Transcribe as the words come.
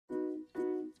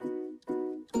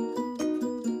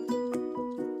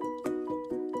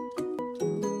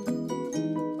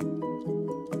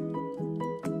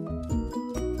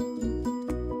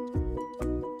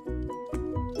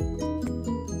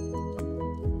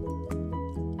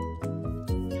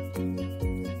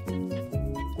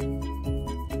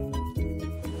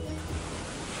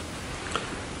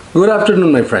Good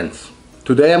afternoon, my friends.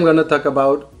 Today I'm going to talk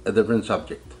about a different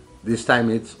subject. This time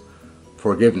it's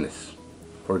forgiveness.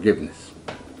 Forgiveness.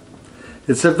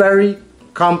 It's a very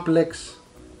complex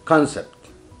concept,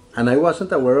 and I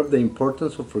wasn't aware of the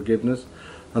importance of forgiveness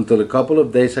until a couple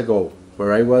of days ago,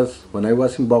 when I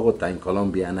was in Bogota, in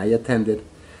Colombia, and I attended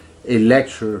a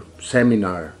lecture,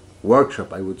 seminar,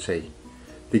 workshop, I would say,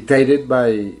 dictated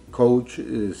by Coach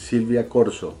Silvia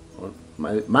Corzo, or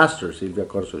my master Silvia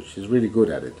Corzo. She's really good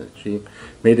at it, and she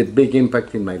made a big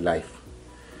impact in my life.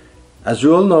 As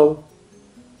you all know,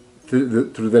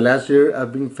 through the last year,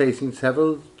 I've been facing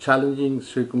several challenging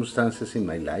circumstances in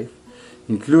my life,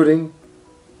 including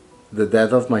the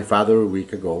death of my father a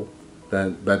week ago.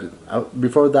 But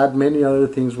before that, many other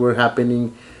things were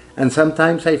happening, and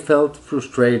sometimes I felt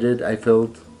frustrated, I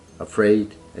felt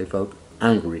afraid, I felt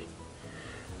angry.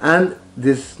 And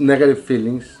these negative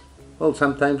feelings, well,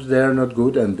 sometimes they are not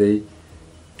good, and they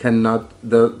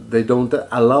don't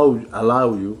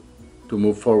allow you to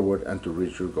move forward and to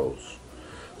reach your goals.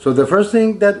 So the first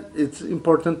thing that it's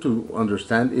important to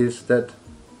understand is that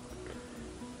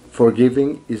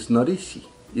forgiving is not easy.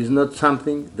 It's not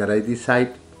something that I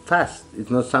decide fast. It's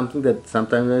not something that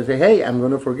sometimes I say, hey, I'm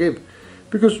going to forgive.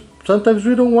 Because sometimes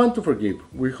we don't want to forgive.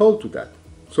 We hold to that.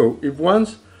 So if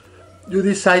once you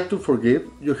decide to forgive,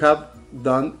 you have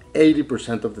done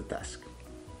 80% of the task.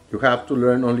 You have to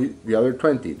learn only the other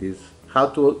 20. This how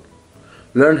to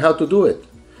learn how to do it.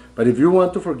 But if you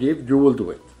want to forgive, you will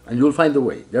do it. And you'll find a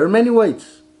way. There are many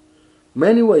ways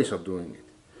of doing it.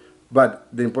 But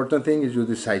the important thing is you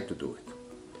decide to do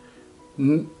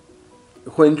it.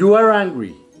 When you are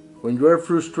angry, when you are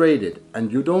frustrated,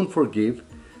 and you don't forgive,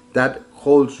 that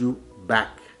holds you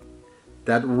back.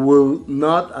 That will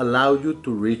not allow you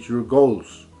to reach your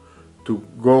goals, to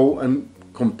go and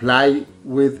comply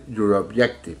with your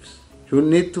objectives. You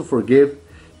need to forgive,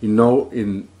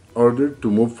 in order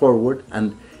to move forward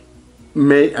and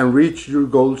reach your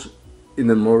goals in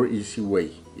a more easy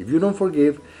way. If you don't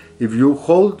forgive, if you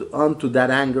hold on to that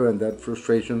anger and that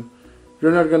frustration,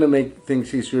 you're not going to make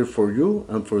things easier for you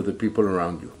and for the people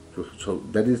around you. So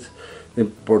that is the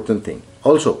important thing.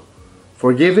 Also,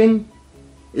 forgiving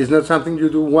is not something you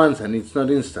do once and it's not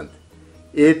instant.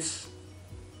 It's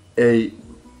a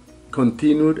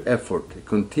continued effort, a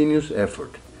continuous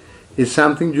effort. It's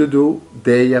something you do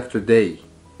day after day.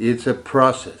 It's a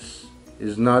process.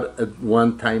 It's not a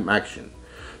one-time action.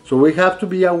 So we have to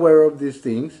be aware of these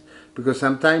things, because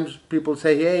sometimes people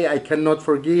say, hey, I cannot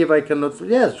forgive,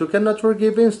 Yes, you cannot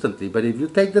forgive instantly, but if you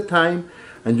take the time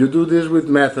and you do this with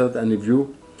method, and if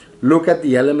you look at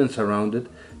the elements around it,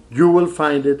 you will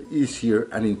find it easier,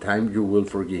 and in time you will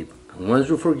forgive. And once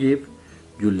you forgive,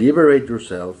 you liberate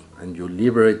yourself, and you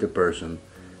liberate the person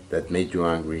that made you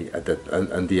angry,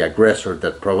 and the aggressor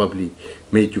that probably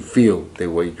made you feel the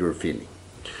way you're feeling.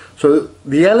 So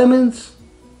the elements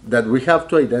that we have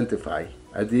to identify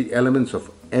are the elements of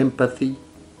empathy,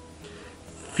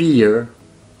 fear,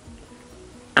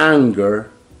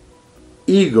 anger,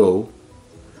 ego,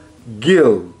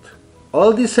 guilt.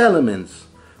 All these elements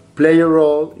play a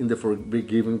role in the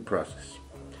forgiving process.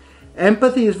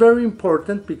 Empathy is very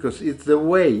important because it's the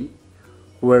way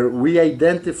where we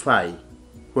identify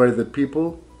where the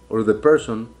people or the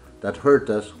person that hurt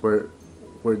us, where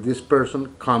this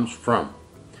person comes from.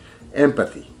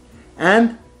 Empathy.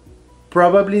 And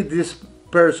probably this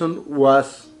person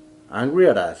was angry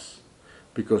at us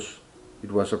because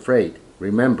it was afraid.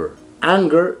 Remember,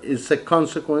 anger is a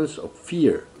consequence of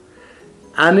fear.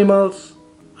 Animals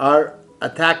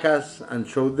attack us and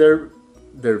show their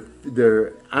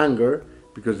anger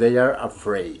because they are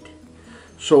afraid.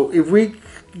 So if we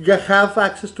have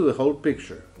access to the whole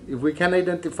picture, if we can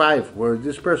identify where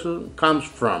this person comes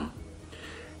from,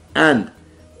 and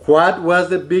what was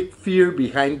the big fear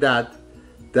behind that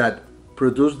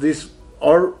produced this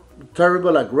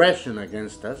terrible aggression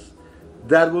against us,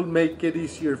 that will make it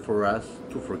easier for us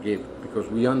to forgive, because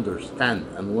we understand.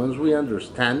 And once we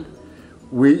understand,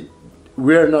 we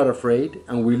are not afraid,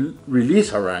 and we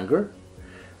release our anger.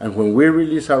 And when we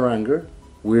release our anger,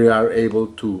 we are able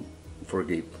to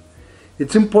forgive.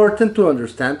 It's important to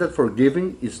understand that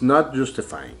forgiving is not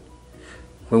justifying.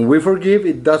 When we forgive,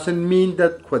 it doesn't mean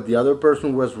that what the other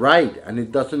person was right, and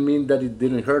it doesn't mean that it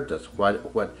didn't hurt us.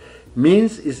 What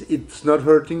means is it's not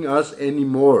hurting us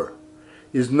anymore.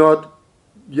 It's not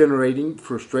generating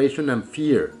frustration and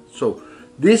fear. So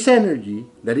this energy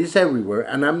that is everywhere,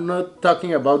 and I'm not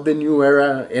talking about the new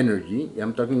era energy,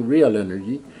 I'm talking real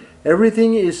energy.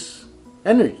 Everything is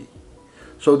energy.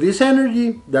 So this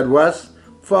energy that was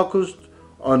focused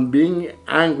on being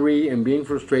angry and being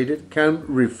frustrated can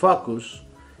refocus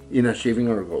in achieving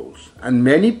our goals. And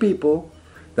many people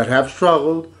that have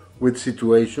struggled with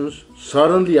situations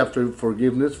suddenly after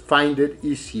forgiveness find it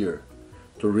easier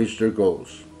to reach their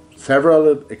goals.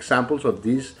 Several examples of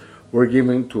these were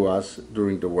given to us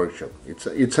during the workshop.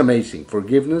 It's amazing.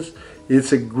 Forgiveness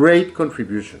is a great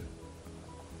contribution.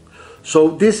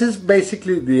 So this is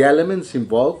basically the elements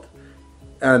involved,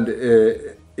 and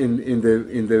in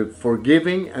the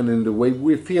forgiving and in the way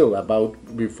we feel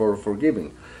about before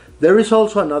forgiving. There is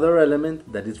also another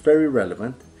element that is very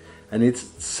relevant, and it's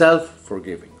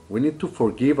self-forgiving. We need to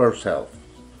forgive ourselves.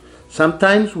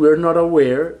 Sometimes we're not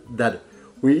aware that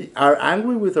we are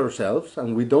angry with ourselves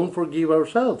and we don't forgive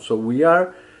ourselves. So we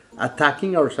are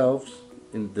attacking ourselves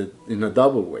in a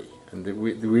double way. And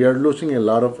we are losing a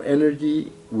lot of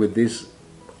energy with this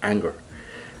anger.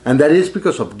 And that is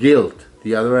because of guilt,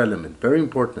 the other element, very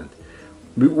important.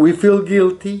 We feel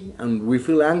guilty and we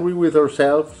feel angry with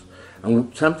ourselves.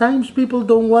 And sometimes people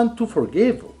don't want to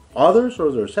forgive others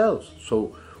or themselves.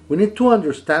 So we need to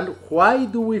understand, why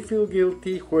do we feel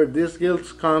guilty, where this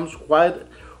guilt comes,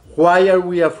 why are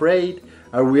we afraid?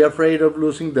 Are we afraid of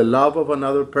losing the love of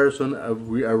another person? Are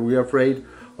we afraid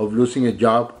of losing a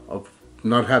job, of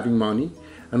not having money?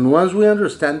 And once we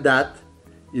understand that,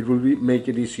 it will make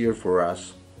it easier for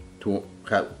us to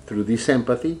have, through this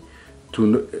empathy,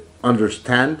 to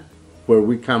understand where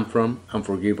we come from and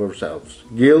forgive ourselves.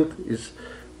 Guilt is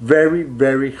very,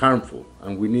 very harmful,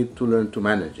 and we need to learn to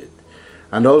manage it.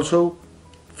 And also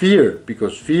fear,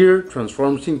 because fear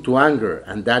transforms into anger,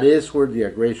 and that is where the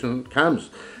aggression comes.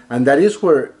 And that is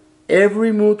where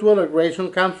every mutual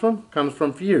aggression comes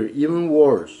from fear, even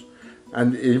wars,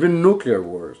 and even nuclear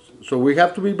wars. So we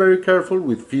have to be very careful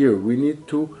with fear. We need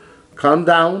to calm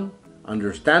down,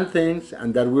 understand things,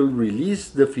 and that will release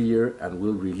the fear and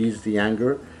will release the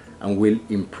anger and will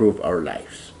improve our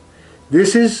lives.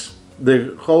 This is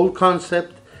the whole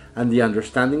concept and the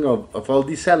understanding of all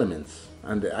these elements.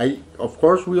 And of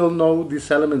course, we all know these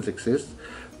elements exist,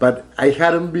 but I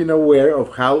hadn't been aware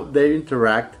of how they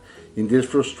interact in this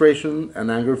frustration and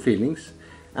anger feelings,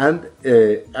 and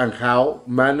how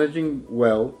managing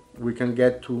well we can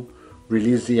get to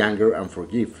release the anger and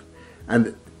forgive.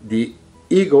 And the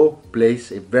ego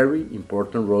plays a very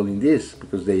important role in this,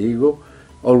 because the ego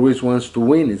always wants to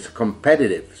win. It's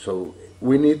competitive. So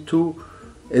we need to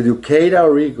educate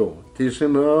our ego. Teach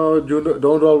them, oh, you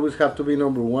don't always have to be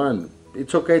number one.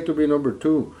 It's okay to be number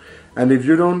two. And if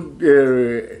you don't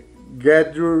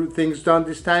get your things done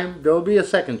this time, there'll be a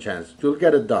second chance. You'll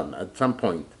get it done at some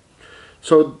point.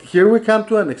 So here we come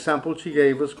to an example she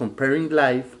gave us, comparing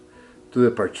life to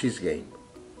the parchís game.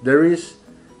 There is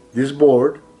this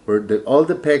board where all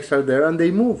the pegs are there and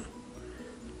they move.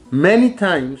 Many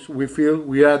times we feel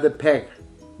we are the peg,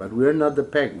 but we are not the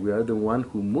peg. We are the one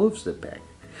who moves the peg.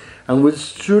 And we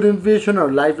should envision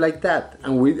our life like that.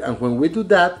 And when we do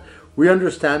that, we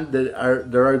understand that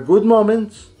there are good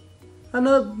moments and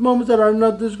moments that are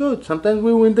not as good. Sometimes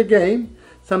we win the game.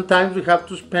 Sometimes we have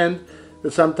to spend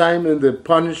some time in the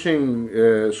punishing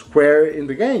square in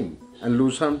the game and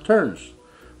lose some turns.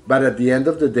 But at the end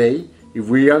of the day, if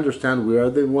we understand we are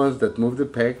the ones that move the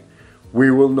peg,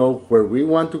 we will know where we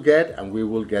want to get and we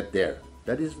will get there.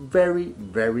 That is very,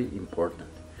 very important.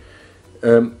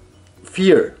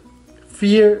 Fear.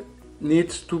 Fear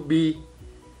needs to be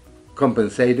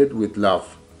compensated with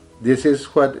love. This is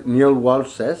what Neil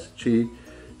Walsh says. She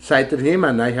cited him,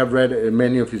 and I have read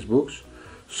many of his books.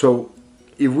 So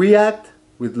if we act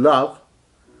with love,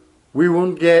 we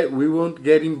won't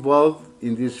get involved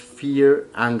in this fear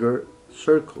anger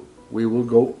circle. We will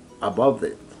go above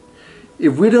it.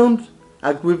 If we don't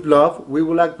act with love, we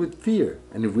will act with fear.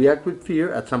 And if we act with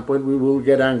fear, at some point we will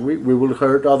get angry, we will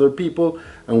hurt other people,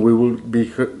 and we will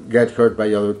get hurt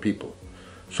by other people.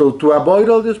 So to avoid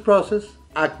all this process,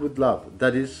 act with love.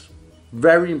 That is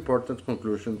very important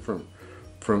conclusion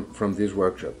from this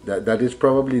workshop. That is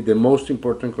probably the most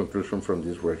important conclusion from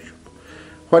this workshop.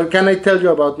 What can I tell you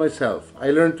about myself?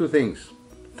 I learned two things.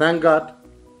 Thank God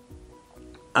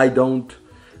I don't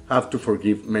have to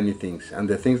forgive many things, and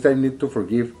the things that I need to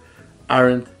forgive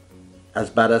aren't as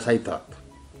bad as I thought.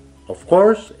 Of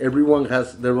course, everyone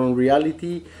has their own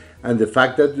reality, and the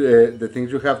fact that the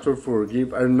things you have to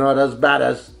forgive are not as bad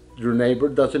as your neighbor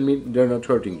doesn't mean they're not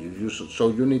hurting you. So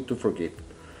you need to forgive.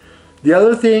 The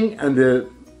other thing, and the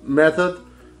method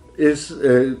is,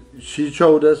 she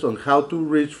showed us on how to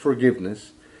reach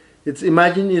forgiveness. It's,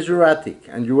 imagine is your attic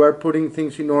and you are putting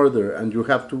things in order, and you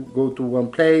have to go to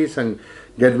one place and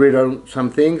get rid of some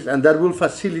things, and that will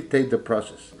facilitate the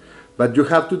process. But you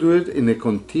have to do it in a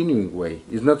continuing way.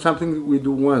 It's not something we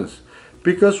do once.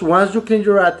 Because once you clean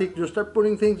your attic, you start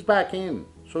putting things back in.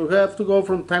 So you have to go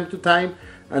from time to time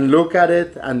and look at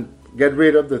it and get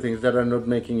rid of the things that are not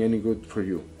making any good for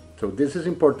you. So this is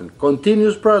important.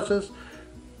 Continuous process.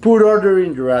 Put order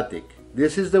in your attic.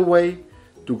 This is the way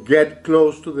to get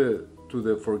close to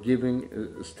the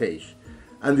forgiving stage.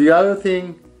 And the other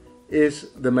thing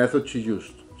is the method she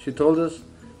used. She told us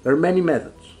there are many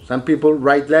methods. Some people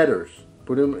write letters.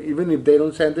 Put them, even if they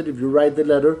don't send it, if you write the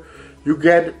letter, you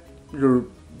get your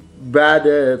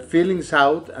bad feelings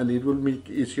out, and it will make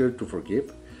it easier to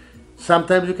forgive.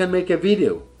 Sometimes you can make a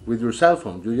video with your cell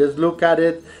phone. You just look at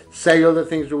it, say all the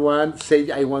things you want, say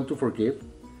I want to forgive,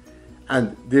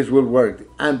 and this will work.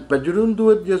 But you don't do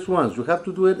it just once. You have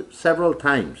to do it several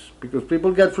times, because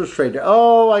people get frustrated.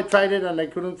 Oh, I tried it and I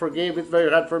couldn't forgive. It's very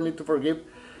hard for me to forgive.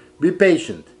 Be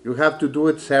patient. You have to do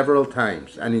it several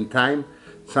times, and in time,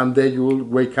 someday you will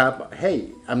wake up, hey,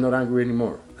 I'm not angry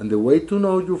anymore. And the way to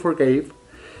know you forgave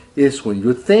is when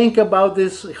you think about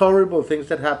these horrible things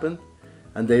that happened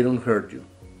and they don't hurt you.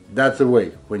 That's the way.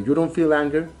 When you don't feel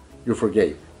anger, you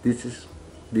forgave. This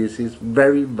is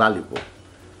very valuable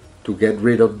to get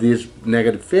rid of these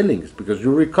negative feelings, because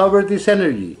you recover this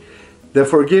energy. The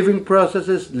forgiving process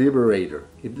is liberator.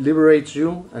 It liberates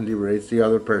you and liberates the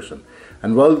other person.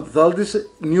 And with all this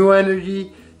new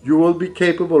energy, you will be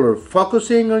capable of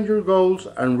focusing on your goals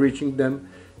and reaching them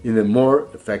in a more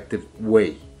effective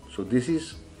way. So this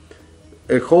is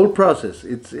a whole process.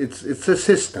 It's a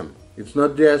system. It's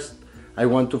not just I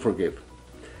want to forgive.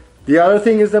 The other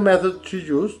thing is the method she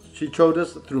used. She showed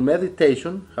us through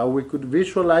meditation how we could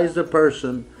visualize the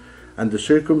person and the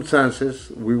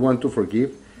circumstances we want to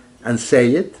forgive and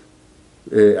say it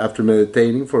after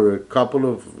meditating for a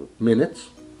couple of minutes.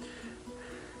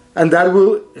 And that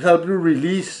will help you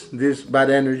release this bad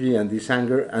energy and this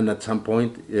anger, and at some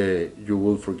point you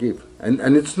will forgive.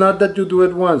 And it's not that you do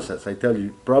it once, as I tell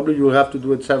you. Probably you have to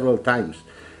do it several times.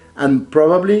 And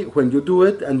probably when you do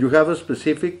it and you have a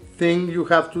specific thing you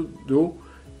have to do,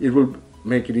 it will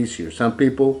make it easier. Some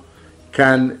people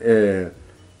can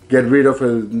get rid of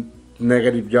a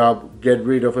negative job, get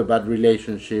rid of a bad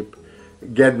relationship,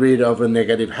 get rid of a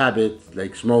negative habit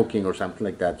like smoking or something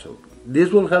like that. So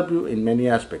this will help you in many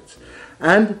aspects.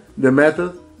 And the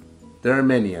method, there are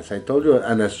many, as I told you,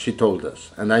 and as she told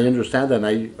us. And I understand, and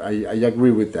I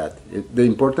agree with that. The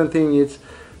important thing is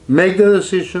make the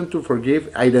decision to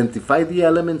forgive, identify the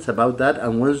elements about that,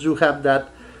 and once you have that,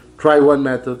 try one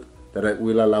method that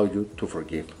will allow you to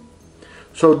forgive.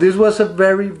 So this was a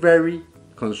very, very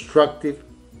constructive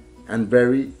and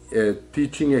very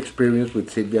teaching experience with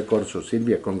Silvia Corzo.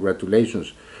 Silvia,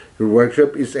 congratulations. Your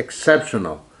workshop is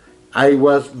exceptional. I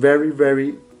was very,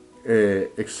 very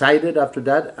excited after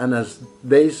that, and as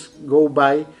days go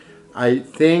by, I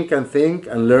think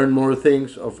and learn more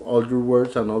things of all your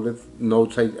words and all the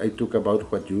notes I took about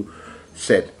what you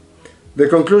said. The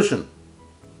conclusion: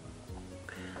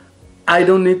 I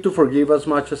don't need to forgive as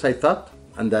much as I thought,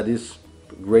 and that is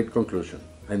a great conclusion.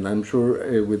 And I'm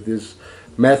sure with this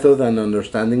method and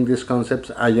understanding these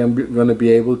concepts, I am going to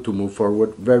be able to move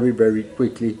forward very, very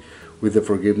quickly with the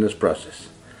forgiveness process.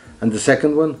 And the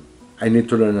second one, I need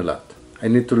to learn a lot. I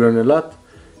need to learn a lot.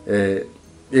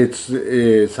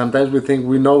 Sometimes we think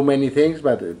we know many things,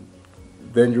 but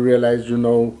then you realize you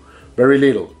know very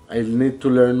little. I need to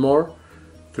learn more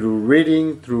through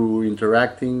reading, through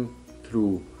interacting,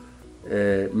 through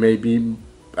maybe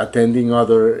attending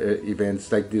other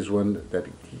events like this one that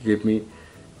give me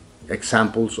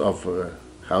examples of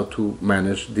how to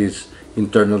manage these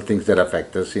internal things that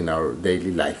affect us in our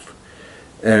daily life.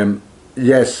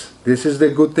 Yes, this is the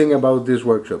good thing about this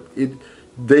workshop.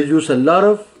 They use a lot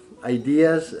of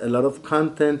ideas, a lot of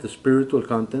content, spiritual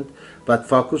content, but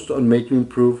focused on making you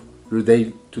improve your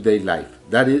day-to-day life.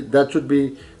 That should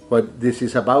be what this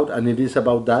is about, and it is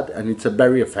about that, and it's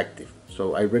very effective.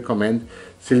 So I recommend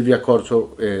Silvia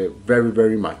Corzo very,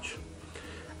 very much.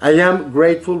 I am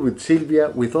grateful with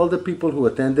Silvia, with all the people who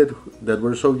attended that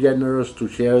were so generous to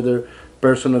share their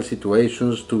personal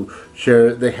situations, to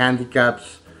share the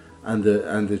handicaps and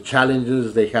the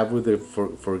challenges they have with the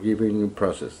forgiving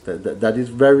process. That is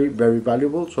very, very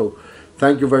valuable. So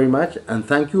thank you very much, and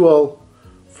thank you all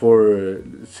for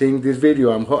seeing this video.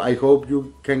 I hope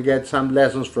you can get some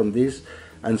lessons from this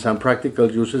and some practical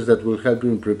uses that will help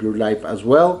you improve your life as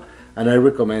well. And I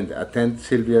recommend attend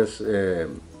Silvia's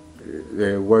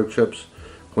workshops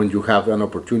when you have an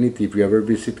opportunity, if you ever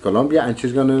visit Colombia, and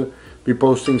she's going to be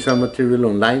posting some material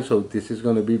online, so this is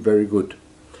going to be very good.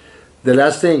 The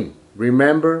last thing,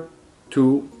 remember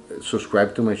to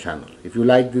subscribe to my channel. If you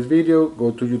like this video, go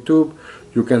to YouTube,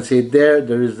 you can see it there.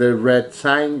 There is the red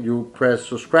sign, you press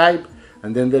subscribe,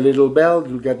 and then the little bell,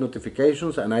 you'll get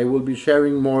notifications, and I will be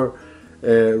sharing more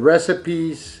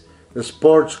recipes,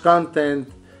 sports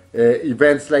content,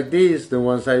 events like this, the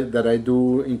ones that I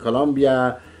do in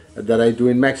Colombia, that I do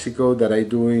in Mexico, that I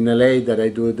do in LA, that I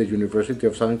do at the University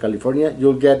of Southern California,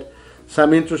 you'll get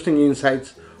some interesting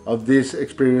insights of these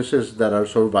experiences that are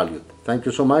so valued. Thank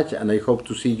you so much, and I hope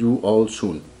to see you all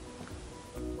soon.